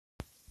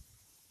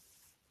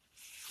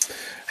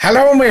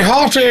Hello, my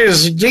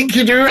hearties.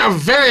 Dinky Doo, a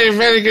very,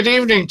 very good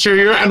evening to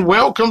you, and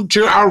welcome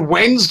to our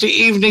Wednesday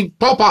evening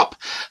pop-up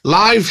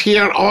live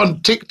here on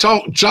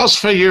TikTok just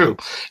for you.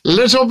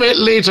 Little bit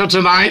later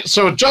tonight,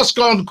 so just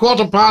gone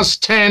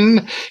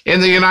 10:15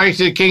 in the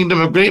United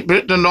Kingdom of Great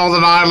Britain and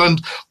Northern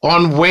Ireland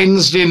on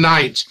Wednesday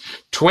night.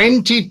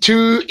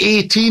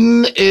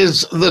 22:18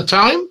 is the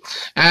time,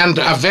 and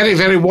a very,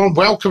 very warm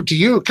welcome to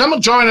you. Come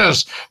and join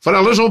us for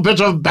a little bit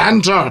of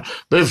banter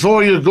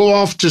before you go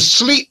off to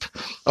sleep,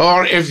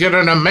 or if you're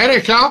in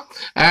America,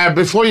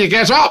 before you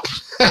get up.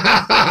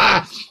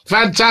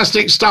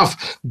 Fantastic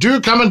stuff. Do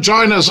come and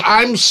join us.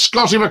 I'm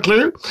Scottie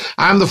McClue.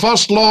 I'm the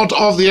First Lord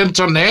of the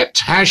Internet,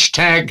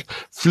 hashtag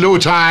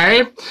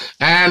FLOTI,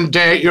 and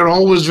you're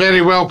always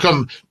very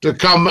welcome to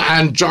come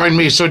and join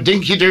me. So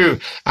Dinky Doo,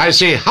 I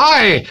say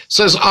hi,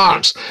 says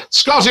Art.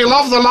 Scottie,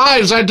 love the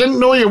lives. I didn't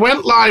know you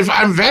went live.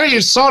 I'm very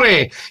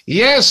sorry.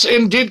 Yes,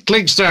 indeed,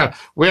 Clickster.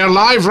 We're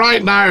live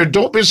right now.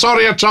 Don't be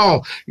sorry at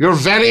all. You're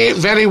very,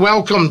 very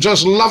welcome.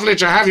 Just lovely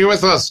to have you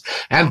with us.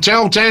 And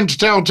tell 10 to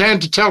tell 10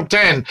 to tell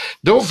 10.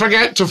 Don't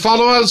forget to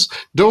follow us.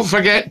 Don't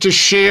forget to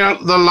share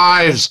the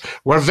lives.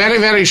 We're very,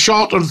 very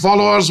short on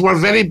followers. We're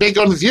very big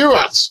on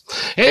viewers.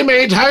 Hey,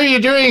 mate, how are you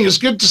doing? It's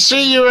good to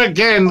see you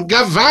again.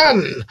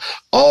 Gavan,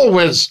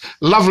 always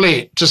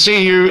lovely to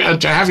see you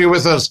and to have you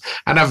with us.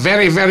 And a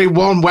very, very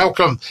warm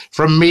welcome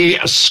from me,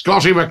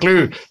 Scottie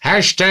McClue,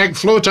 hashtag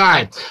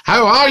FLOTI.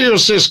 How are you,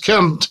 sis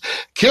Kent?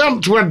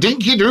 Kent, we're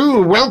Dinky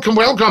Doo. Welcome,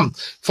 welcome.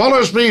 Follow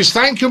us, please.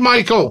 Thank you,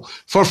 Michael,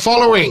 for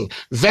following.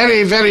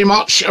 Very, very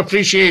much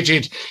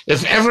appreciated.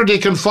 If everybody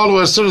can follow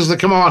as soon as they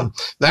come on,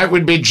 that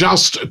would be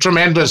just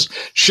tremendous.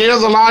 Share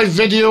the live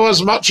video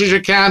as much as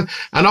you can,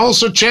 and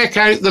also check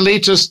out the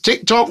latest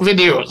TikTok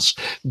videos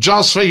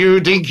just for you,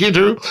 Dinky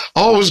Doo.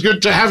 Always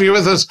good to have you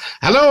with us.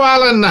 Hello,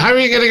 Alan. How are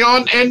you getting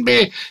on?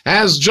 NB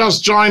has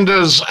just joined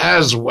us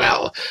as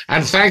well.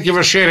 And thank you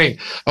for sharing.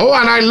 Oh,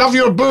 and I love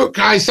your book.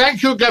 I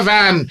thank you,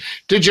 Gavan.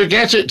 Did you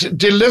get it?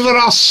 Deliver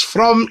Us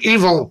from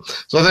Evil.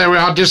 So there we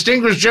are.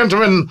 Distinguished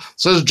gentlemen,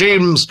 says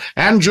James,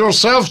 and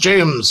yourself,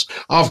 James,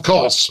 of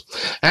course.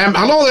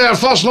 Hello there,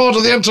 First Lord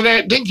of the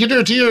Internet. Dinky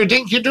Doo to you.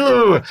 Dinky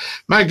Doo.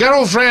 My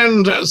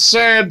girlfriend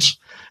said...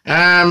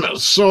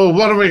 so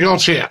what have we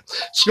got here?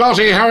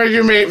 Scottie, how are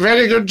you, mate?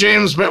 Very good,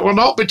 James, but we'll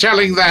not be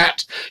telling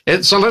that.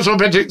 It's a little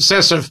bit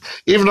excessive.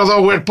 Even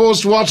though we're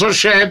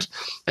post-watershed,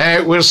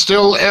 we're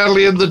still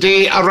early in the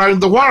day around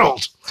the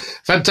world.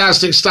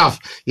 Fantastic stuff.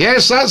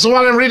 Yes, that's the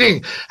one I'm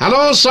reading.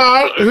 Hello,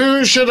 sir.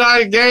 Who should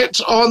I get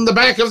on the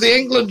back of the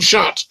England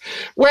shirt?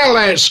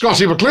 Well,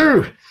 Scottie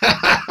McClue.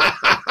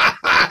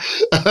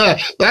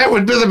 That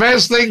would be the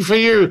best thing for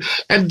you.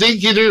 And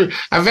Dinky Doo,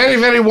 a very,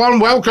 very warm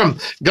welcome.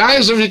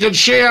 Guys, if you could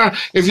share,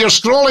 if you're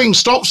scrolling,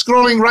 stop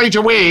scrolling right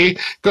away,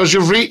 because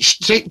you've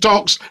reached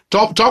TikTok's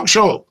Top Talk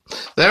Show.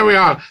 There we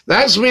are.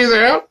 That's me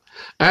there.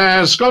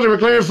 Scottie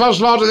McClue,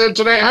 First Lord of the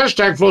Internet,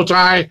 hashtag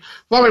FLOTI.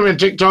 Follow me on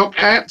TikTok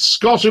at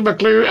Scottie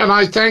McClue, and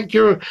I thank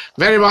you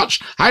very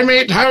much. Hi,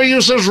 mate. How are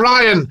you, says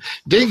Ryan?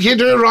 Dinky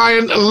Doo,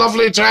 Ryan.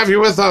 Lovely to have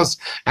you with us.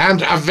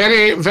 And a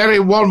very, very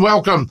warm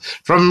welcome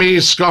from me,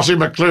 Scottie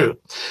McClue.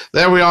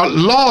 There we are.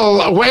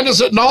 Lol. When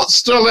is it not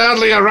still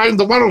early around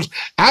the world?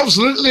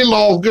 Absolutely,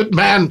 lol. Good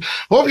man.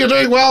 Hope you're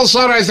doing well,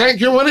 sir. I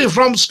thank you. Where are you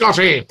from,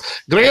 Scottie?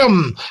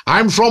 Graham.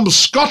 I'm from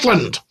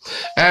Scotland.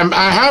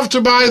 I have to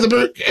buy the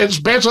book. It's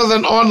better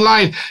than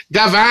online.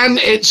 Gavan,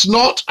 it's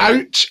not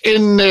out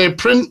in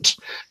print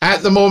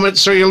at the moment,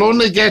 so you'll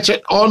only get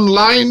it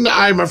online,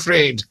 I'm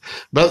afraid.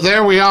 But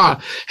there we are.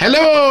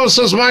 Hello,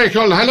 says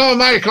Michael. Hello,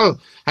 Michael.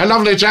 How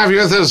lovely to have you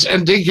with us,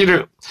 and Dinky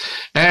Doo.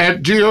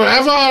 Do you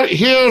ever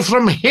hear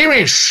from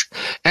Hamish?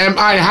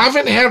 I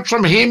haven't heard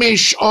from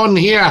Hamish on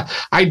here.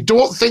 I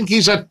don't think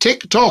he's a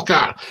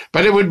TikToker,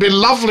 but it would be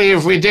lovely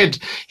if we did.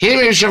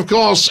 Hamish, of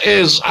course,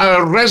 is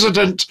a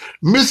resident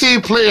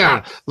Muthi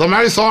player, the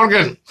mouth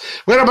organ.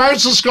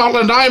 Whereabouts in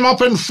Scotland? I'm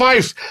up in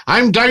Fife.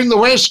 I'm down the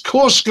west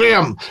coast,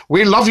 Graham.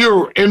 We love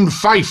you in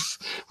Fife.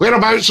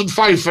 Whereabouts in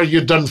Fife? Are you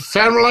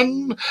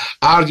Dunfermline?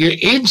 Are you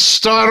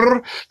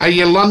Eidster? Are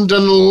you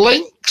London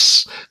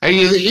Links? Are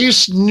you the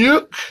East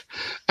Nuke?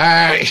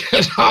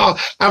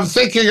 I'm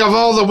thinking of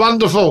all the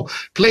wonderful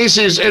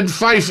places in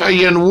Fife. Are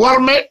you in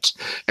Wormit?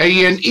 Are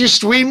you in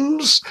East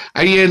Weems?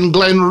 Are you in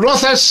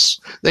Glenrothes,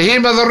 the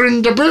hame of the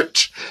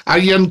Roundabout? Are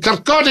you in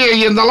Kirkcaldy? Are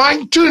you in the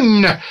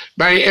Langtoon,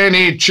 by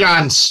any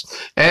chance?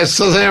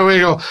 So there we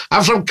go.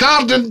 I'm from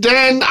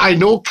Cardenden. I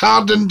know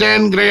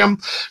Cardenden, Graham,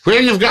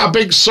 where you've got a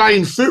big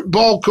sign,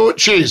 football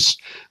coaches.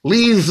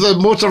 Leave the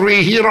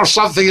motorway here or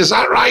something. Is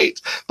that right?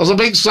 There's a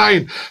big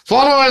sign.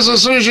 Follow us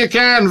as soon as you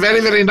can. Very,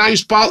 very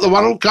nice part of the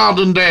world,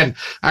 Cardenden.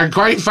 I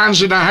quite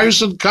fancied a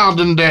house in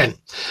Cardenden.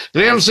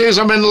 Graham says,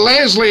 I'm in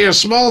Leslie, a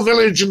small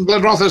village in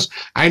Glenrothes.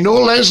 I know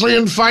Leslie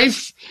in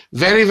Fife.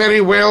 Very,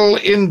 very well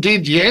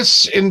indeed.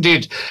 Yes,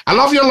 indeed. I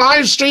love your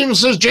live stream,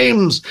 says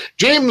James.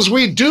 James,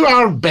 we do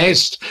our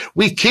best.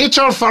 We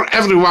cater for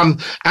everyone,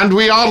 and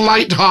we are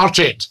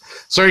light-hearted.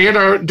 So,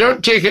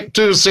 don't take it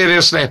too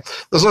seriously.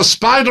 There's a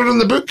spider in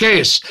the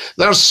bookcase.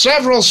 There's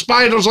several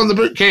spiders on the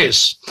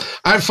bookcase.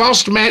 I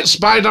first met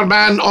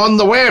Spider-Man on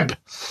the web.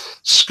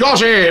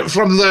 Scotty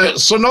from the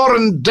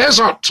Sonoran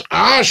Desert.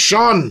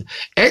 Sean.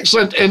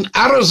 Excellent. In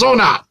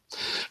Arizona.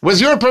 With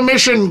your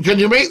permission, can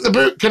you make the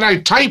book? Can I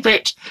type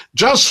it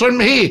just for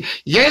me?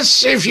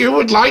 Yes, if you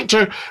would like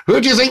to. Who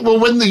do you think will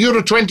win the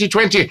Euro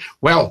 2020?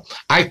 Well,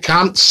 I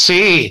can't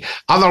say.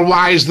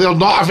 Otherwise, they'll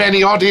not have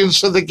any audience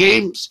for the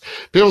games.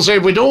 People say,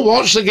 we don't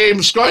watch the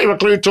games. Scotty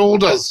McClue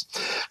told us.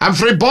 I'm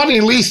from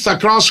Bonnie Leith,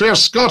 across where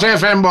Scott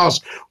FM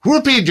was.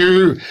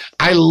 Whoopie-doo.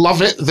 I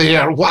love it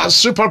there. What a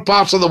super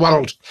part of the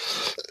world.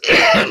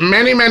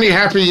 Many, many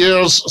happy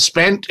years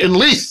spent in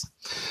Leith.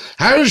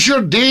 How's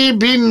your day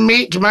been,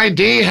 mate? My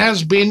day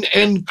has been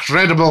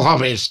incredible,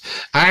 hobbies.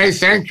 I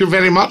thank you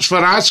very much for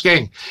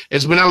asking.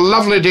 It's been a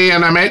lovely day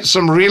and I met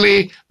some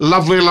really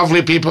lovely,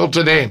 lovely people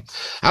today.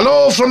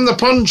 Hello from the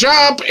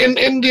Punjab in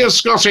India,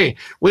 Scotty.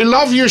 We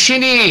love you,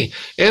 Shini,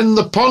 in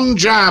the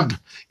Punjab.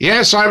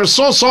 Yes, I was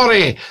so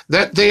sorry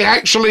that they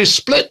actually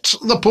split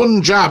the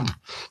Punjab.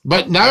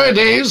 But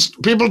nowadays,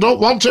 people don't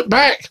want it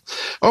back.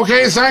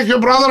 Okay, thank you,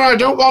 brother. I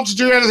don't want to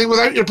do anything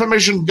without your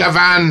permission,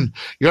 Gavan.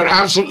 You're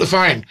absolutely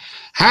fine.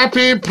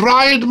 Happy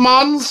Pride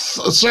Month,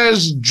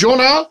 says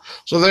Jonah.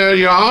 So there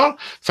you are.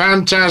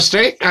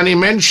 Fantastic. And he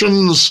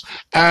mentions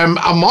a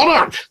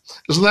monarch.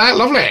 Isn't that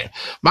lovely?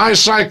 My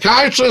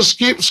psychiatrist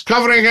keeps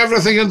covering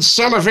everything in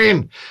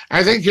cellophane.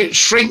 I think it's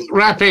shrink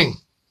wrapping.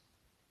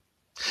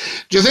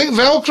 Do you think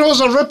Velcro's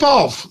a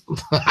rip-off?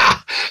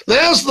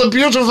 There's the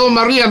beautiful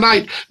Maria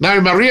Knight. Now,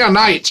 Maria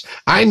Knight,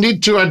 I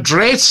need to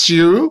address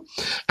you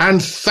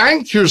and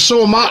thank you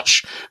so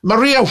much.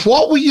 Maria,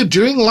 what were you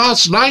doing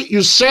last night?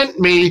 You sent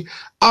me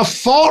a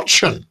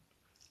fortune.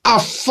 A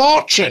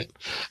fortune.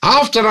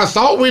 After I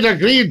thought we'd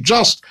agreed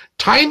just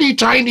tiny,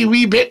 tiny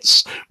wee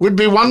bits would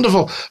be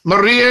wonderful.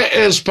 Maria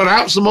is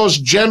perhaps the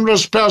most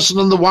generous person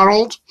in the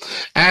world,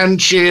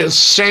 and she has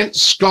sent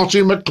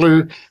Scotty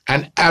McClue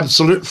an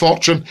absolute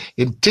fortune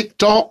in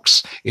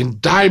TikToks, in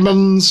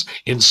diamonds,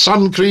 in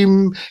sun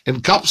cream,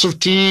 in cups of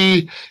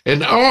tea,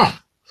 in...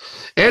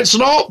 It's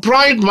not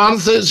Pride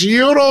Month, it's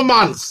Euro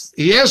Month.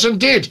 Yes,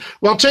 indeed.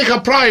 We'll take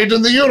a pride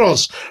in the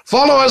Euros.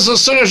 Follow us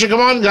as soon as you come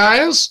on,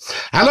 guys.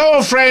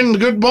 Hello, friend.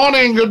 Good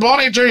morning. Good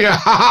morning to you.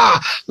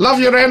 Love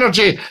your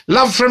energy.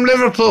 Love from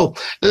Liverpool.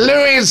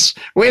 Louis,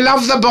 we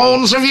love the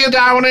bones of you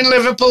down in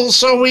Liverpool,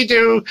 so we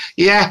do.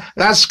 Yeah,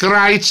 that's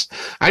great.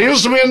 I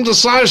used to be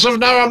indecisive,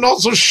 now I'm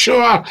not so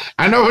sure.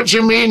 I know what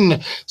you mean.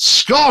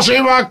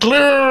 Scotty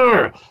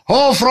McClure.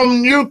 Oh,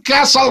 from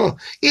Newcastle.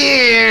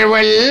 Yeah,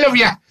 we love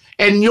you.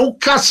 In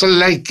Newcastle,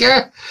 would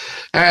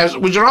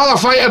you rather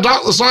fight a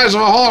duck the size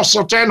of a horse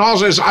or 10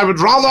 horses? I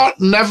would rather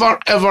never,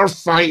 ever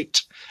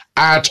fight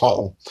at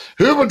all.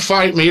 Who would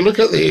fight me? Look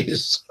at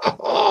these.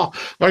 Oh,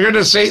 for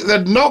goodness sake,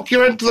 they'd knock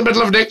you into the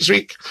middle of next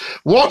week.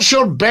 What's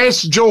your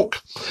best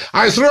joke?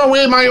 I threw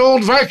away my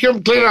old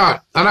vacuum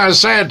cleaner and I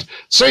said,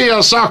 see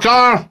you,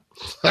 sucker.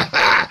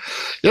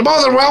 You're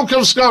more than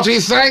welcome, Scotty.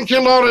 Thank you,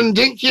 Lauren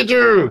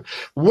Dinky-Doo.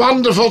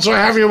 Wonderful to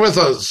have you with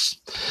us.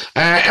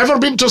 Ever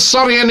been to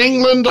Surrey in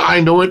England? I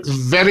know it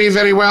very,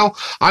 very well.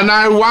 I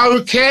know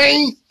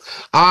Woking.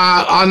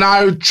 I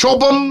know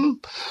Chobham.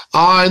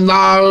 I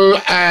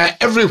know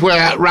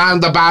everywhere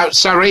round about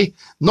Surrey.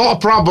 Not a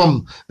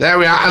problem. There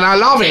we are. And I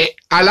love it.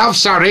 I love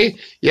Surrey.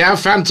 Yeah,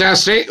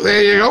 fantastic.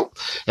 There you go.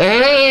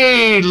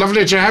 Hey,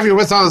 lovely to have you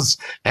with us.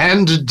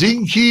 And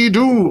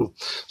Dinky-Doo.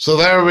 So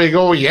there we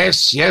go.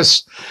 Yes,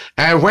 yes.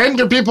 When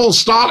do people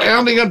start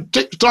earning on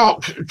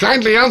TikTok?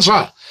 Kindly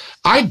answer.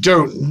 I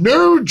don't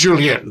know,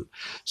 Julian.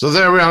 So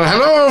there we are.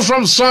 Hello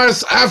from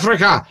South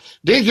Africa.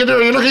 Dinky-Doo,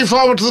 are you looking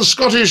forward to the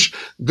Scottish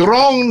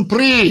Grand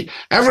Prix?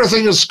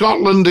 Everything in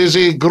Scotland is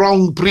a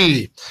Grand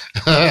Prix.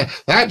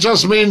 That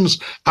just means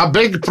a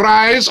big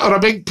prize or a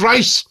big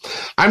price.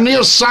 I'm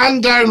near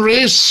Sandown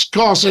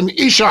Racecourse in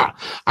Esher.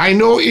 I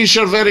know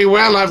Esher very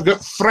well. I've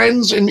got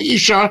friends in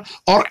Esher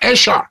or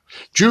Esher.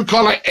 Do you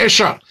call it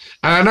Esher?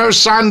 And I know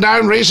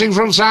Sandown, racing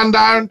from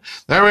Sandown.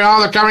 There we are.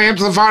 They're coming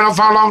into the final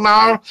furlong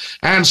now.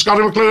 And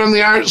Scotty McClure on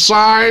the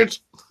outside.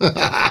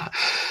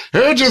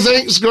 Who do you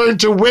think's going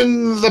to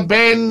win the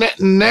Ben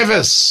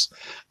Nevis?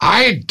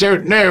 I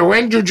don't know.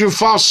 When did you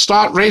first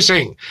start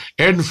racing?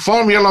 In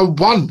Formula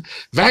One.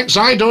 Vax,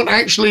 I don't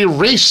actually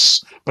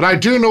race, but I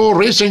do know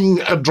racing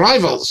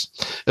drivers.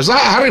 Is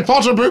that a Harry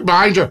Potter book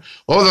behind you?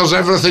 Oh, there's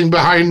everything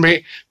behind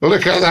me.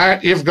 Look at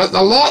that. You've got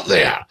the lot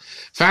there.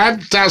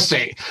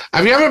 Fantastic.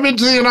 Have you ever been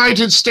to the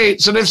United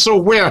States? And if so,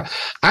 where?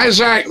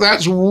 Isaac,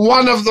 that's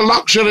one of the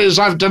luxuries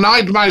I've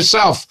denied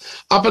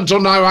myself up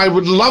until now. I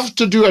would love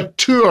to do a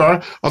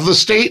tour of the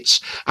States,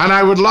 and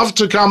I would love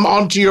to come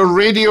onto your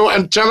radio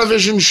and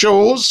television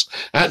shows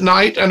at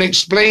night and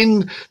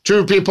explain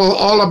to people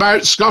all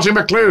about Scotty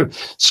McClue.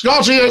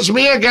 Scotty, it's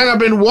me again. I've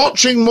been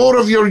watching more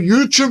of your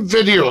YouTube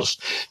videos.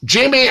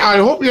 Jamie, I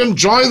hope you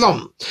enjoy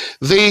them.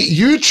 The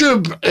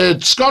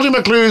YouTube, Scotty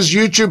McClue's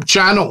YouTube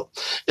channel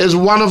is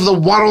one of the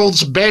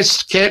world's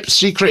best kept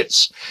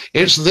secrets.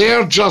 It's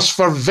there just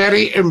for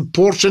very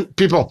important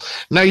people.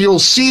 Now, you'll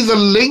see the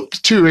link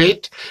to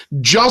it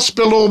just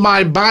below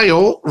my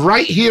bio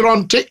right here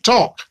on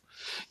TikTok.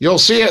 You'll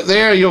see it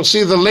there. You'll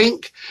see the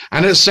link,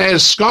 and it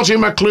says Scottie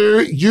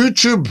McClue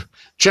YouTube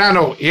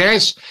channel.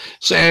 Yes, it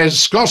says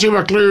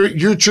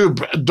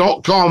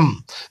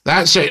ScottieMcClueYouTube.com.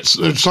 That's it.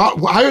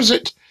 How is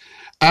it?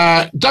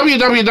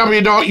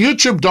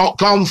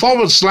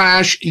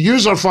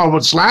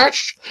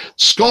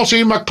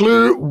 www.youtube.com/user/Scottie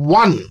McClue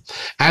 1.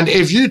 And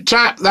if you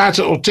tap that,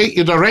 it'll take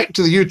you direct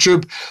to the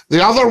YouTube.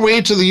 The other way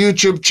to the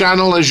YouTube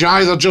channel is you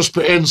either just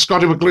put in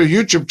Scottie McClue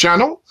YouTube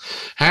channel,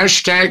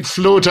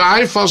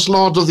 #FloatI, First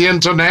Lord of the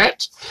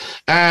Internet.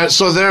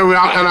 So there we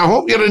are. And I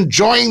hope you're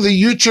enjoying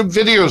the YouTube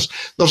videos.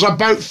 There's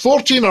about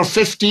 14 or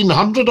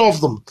 1500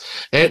 of them.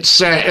 It's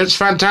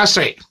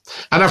fantastic.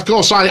 And of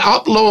course, I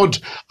upload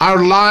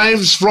our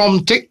lives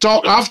from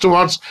TikTok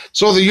afterwards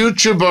so the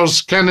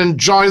YouTubers can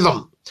enjoy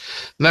them.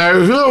 Now,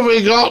 who have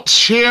we got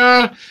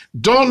here?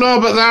 Don't know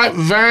about that.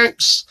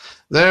 Vex.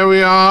 There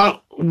we are.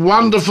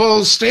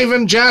 Wonderful.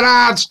 Stephen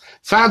Gerrard.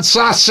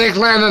 Fantastic,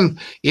 Lennon.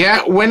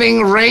 Yeah,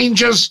 winning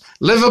Rangers.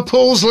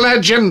 Liverpool's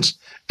legend.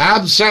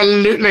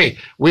 Absolutely.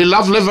 We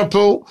love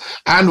Liverpool,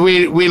 and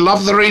we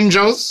love the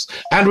Rangers,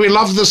 and we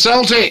love the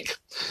Celtic.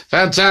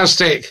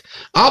 Fantastic.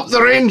 Up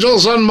the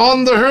Rangers and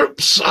mon the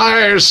hoops,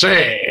 I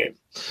say.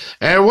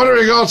 What do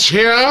we got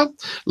here?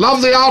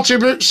 Love the Artie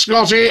book,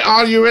 Scottie.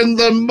 Are you in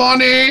the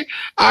money?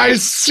 I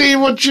see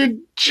what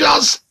you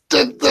just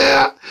did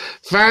there.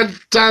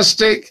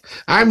 Fantastic.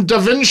 I'm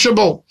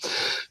Davinciable.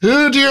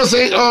 Who do you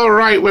think? All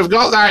right, we've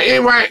got that.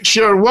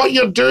 AWACS, what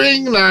you're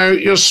doing now,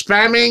 you're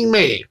spamming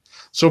me.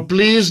 So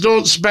please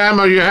don't spam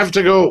or you have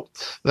to go.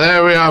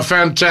 There we are.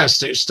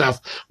 Fantastic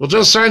stuff. We'll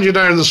just send you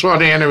down the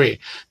Swanee anyway,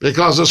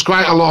 because there's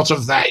quite a lot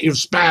of that. You've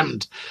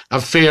spammed a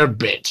fair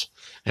bit.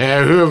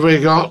 Who have we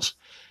got?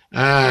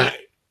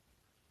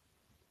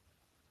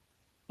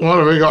 What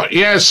have we got?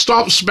 Yes,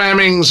 stop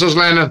spamming, says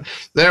Lennon.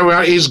 There we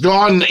are. He's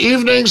gone.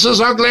 Evening,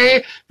 says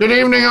Ugly. Good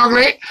evening,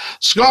 Ugly.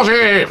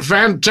 Scottie,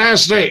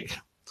 fantastic.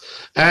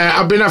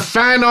 I've been a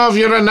fan of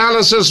your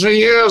analysis for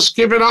years.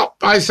 Keep it up.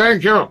 I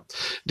thank you.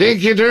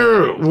 Dinky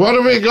do. What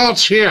have we got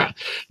here?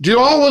 Do you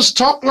always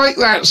talk like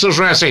that, says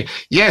Rassie?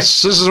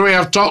 Yes, this is the way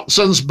I've talked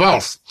since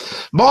birth.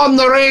 Mon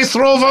the Wraith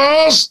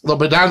Rovers. They'll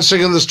be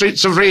dancing in the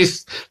streets of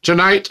Wraith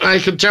tonight, I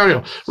can tell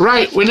you.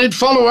 Right, we need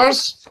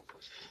followers.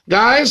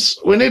 Guys,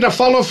 we need a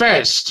follow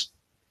fest.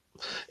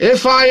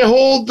 If I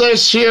hold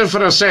this here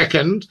for a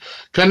second,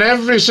 can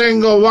every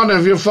single one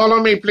of you follow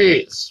me,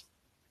 please?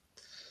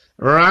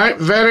 Right,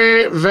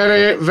 very,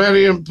 very,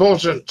 very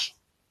important.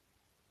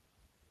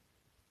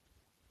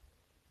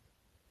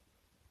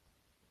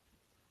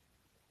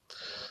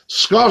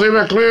 Scottie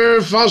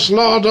McClue, First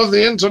Lord of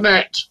the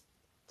Internet.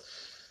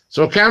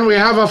 So can we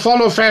have a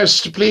follow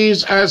fest,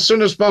 please, as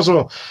soon as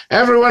possible?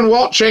 Everyone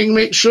watching,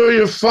 make sure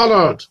you've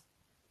followed.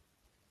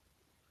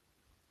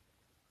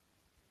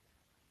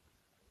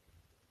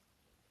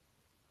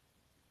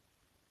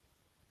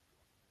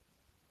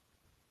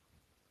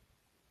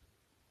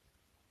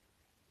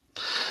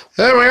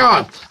 There we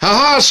are.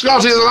 Ha-ha,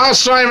 Scottie, the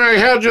last time I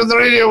heard you on the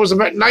radio was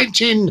about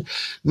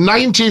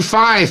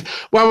 1995.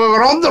 Well, we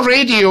were on the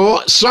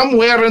radio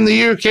somewhere in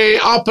the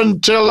UK up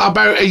until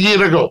about a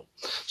year ago.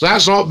 So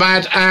that's not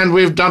bad. And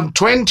we've done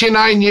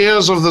 29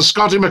 years of the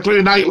Scottie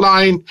McClue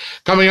Nightline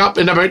coming up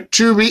in about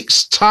 2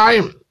 weeks'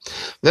 time.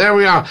 There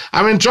we are.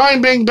 I'm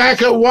enjoying being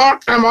back at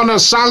work. I'm on a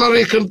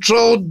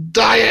salary-controlled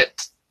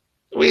diet.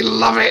 We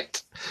love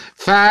it.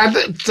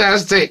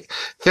 Fantastic.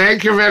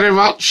 Thank you very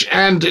much,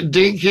 and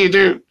dinky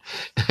do.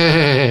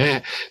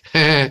 Now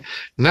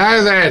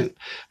then,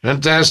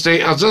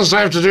 fantastic. I'll just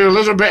have to do a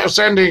little bit of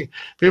sending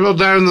people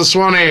down the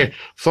Swanee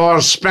for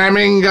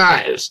spamming,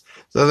 guys.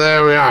 So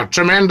there we are.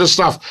 Tremendous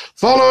stuff.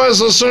 Follow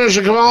us as soon as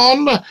you come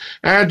on.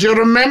 Do you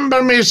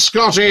remember me,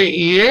 Scottie?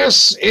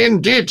 Yes,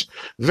 indeed.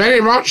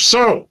 Very much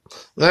so.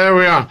 There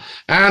we are.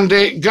 And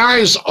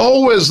guys,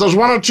 always, there's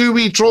one or two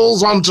wee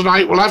trolls on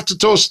tonight. We'll have to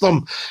toast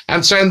them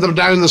and send them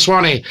down the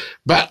Swanee.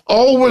 But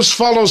always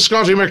follow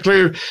Scottie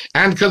McClue.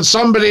 And can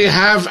somebody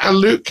have a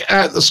look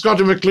at the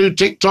Scottie McClue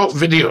TikTok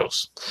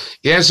videos?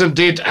 Yes,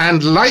 indeed.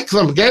 And like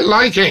them. Get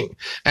liking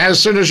as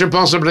soon as you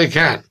possibly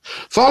can.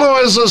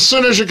 Follow us as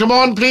soon as you come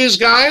on, please,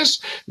 guys.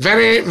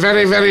 Very,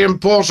 very, very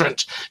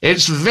important.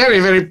 It's very,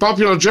 very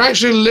popular. Do you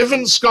actually live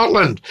in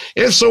Scotland?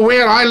 If so,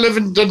 where? I live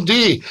in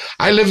Dundee.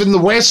 I live in the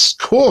West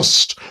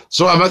Coast.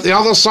 So I'm at the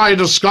other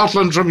side of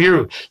Scotland from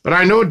you. But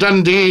I know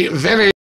Dundee very